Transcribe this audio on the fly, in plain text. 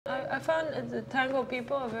found the tango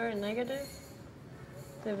people are very negative.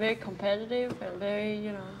 They're very competitive and very,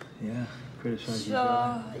 you know. Yeah, criticize each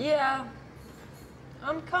other. Yeah.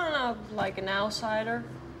 I'm kind of like an outsider,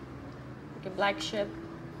 like a black sheep.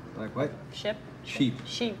 Black what? Sheep. Sheep.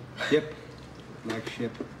 Sheep. Yep. Black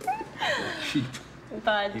sheep. Black sheep.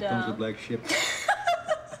 But here comes the black sheep.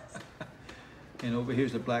 And over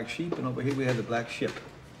here's the black sheep, and over here we have the black ship.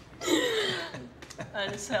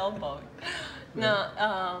 And a sailboat. No,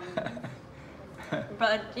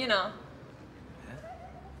 but you know.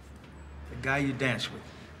 The guy you dance with.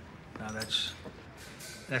 Now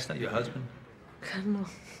that's not your husband? No.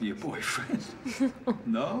 Your boyfriend?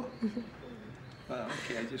 No? Well,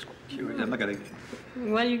 okay, I'm just curious. I'm not gonna.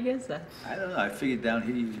 Why do you guess that? I don't know. I figured down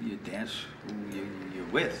here you dance who you're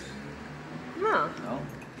with. No. No?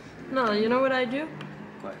 No, you know what I do?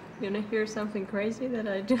 What? You wanna hear something crazy that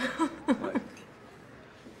I do? What?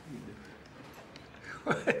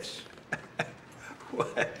 What?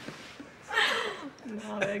 What?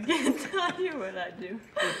 No, I can't tell you what I do.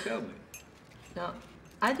 Well, tell me. No,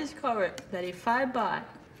 I discovered that if I buy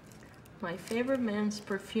my favorite man's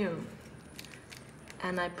perfume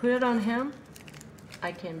and I put it on him,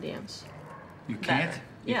 I can dance. You can't? Better.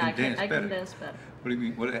 You Yeah, can I can dance better. What do you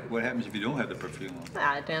mean? What happens if you don't have the perfume on?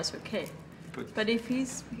 I dance okay. But if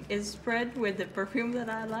he's spread with the perfume that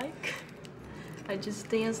I like, I just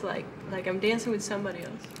dance like I'm dancing with somebody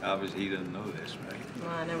else. Obviously, he doesn't know this, right? No,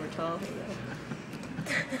 I never told him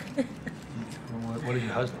that. What does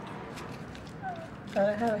your husband do?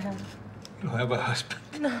 I have a husband. You don't have a husband?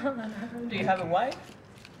 No. Do you have a wife?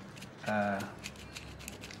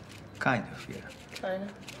 Kind of, yeah. Kind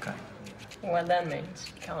of. Kind of. What that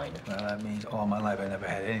means, kind of. Well, that means all my life I never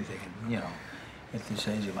had anything. And, you know, at this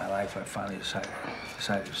age of my life, I finally decided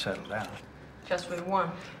to settle down. Just with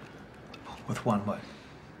one? With one what?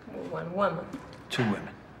 With one woman. 2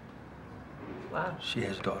 women. Wow. She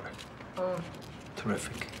has a daughter. Oh.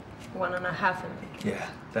 Terrific. 1.5 in me. Yeah,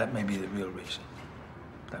 that may be the real reason.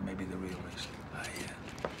 That may be the real reason.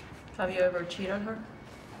 Have you ever cheated on her?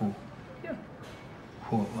 Who? You.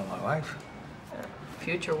 Who? Well, my wife?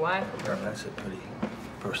 Future wife? Well, that's a pretty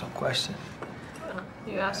personal question. Well,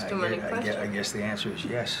 you asked too many questions. I guess the answer is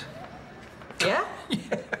yes. Yeah?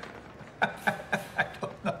 Yeah. I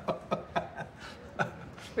don't know.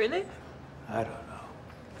 Really? I don't know.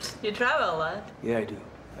 You travel a lot. Yeah, I do.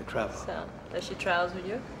 I travel. So, does she travels with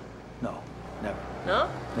you? No, never. No?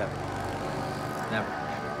 Never. Never.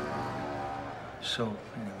 So,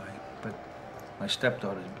 anyway, but my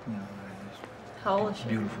stepdaughter's, you know, How old is she?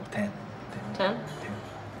 Beautiful, 10. 10?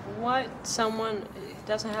 Why someone who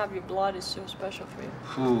doesn't have your blood is so special for you?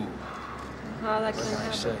 Ooh. How that can What can I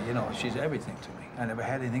happen? say? You know, she's everything to me. I never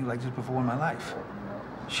had anything like this before in my life.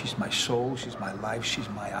 She's my soul, she's my life, she's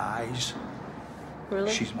my eyes.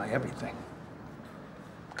 Really? She's my everything.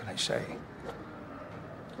 What can I say?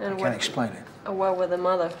 And I can't explain it. What with the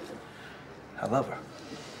mother? I love her.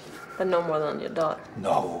 But no more than your daughter.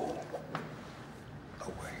 No. No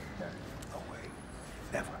way. No way.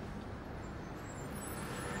 Never.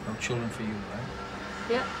 No children for you, right?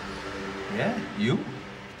 Yeah. Yeah? You?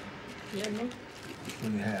 Yeah, me.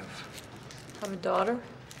 What do you have? Have a daughter.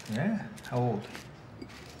 Yeah? How old?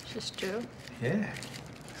 She's 2. Yeah.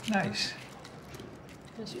 Nice.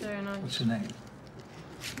 It's very nice. What's her name?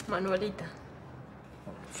 Manuelita.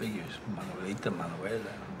 Oh, figures. Manuelita,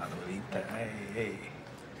 Manuelita. Hey.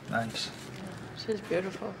 Nice. She's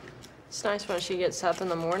beautiful. It's nice when she gets up in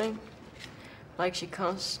the morning, like she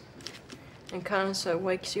comes and kind of so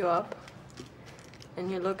wakes you up.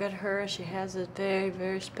 And you look at her, she has a very,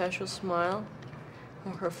 very special smile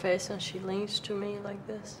on her face, and she leans to me like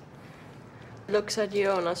this. Looks at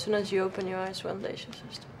you, and as soon as you open your eyes one day, she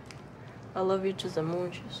says, I love you to the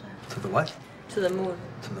moon, she said. To the what? To the moon.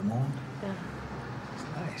 To the moon? Yeah. It's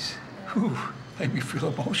nice. Whew, made me feel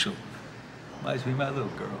emotional. Reminds me of my little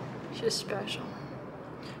girl. She's special.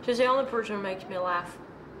 She's the only person who makes me laugh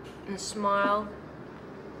and smile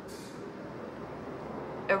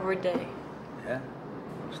every day. Yeah?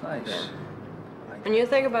 It's nice. Yeah. When you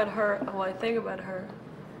think about her, how I think about her,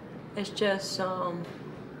 it's just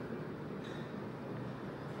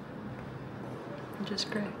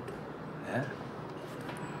great. Yeah?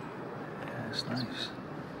 Yeah, it's nice.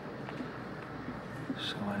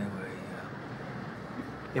 So anyway,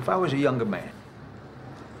 if I was a younger man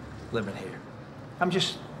living here, I'm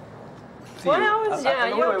just... You're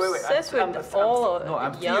obsessed with all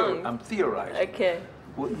of young. I'm theorizing. Okay.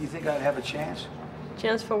 Well, you think I'd have a chance?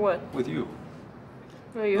 Chance for what? With you.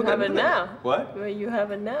 Well, you have it now. What? Well, you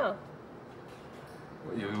have it now.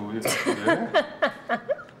 Yeah?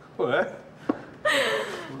 What?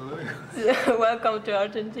 Welcome to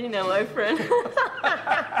Argentina, my friend.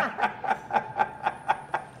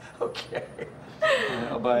 Okay.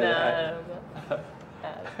 I'll buy that.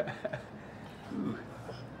 Ooh.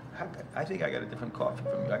 I think I got a different coffee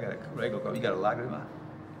from you. I got a regular coffee. You got a lagrima?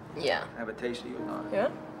 Yeah. Have a taste of yours on it. Yeah?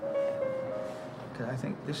 Because I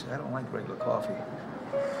think this, I don't like regular coffee.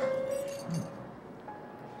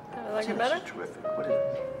 I like it better? That's terrific. What is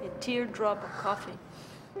it? A teardrop of coffee.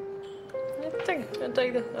 Yeah, I'll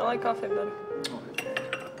take this. I like coffee better. Okay.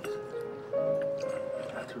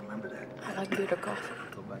 I have to remember that. I like bitter coffee.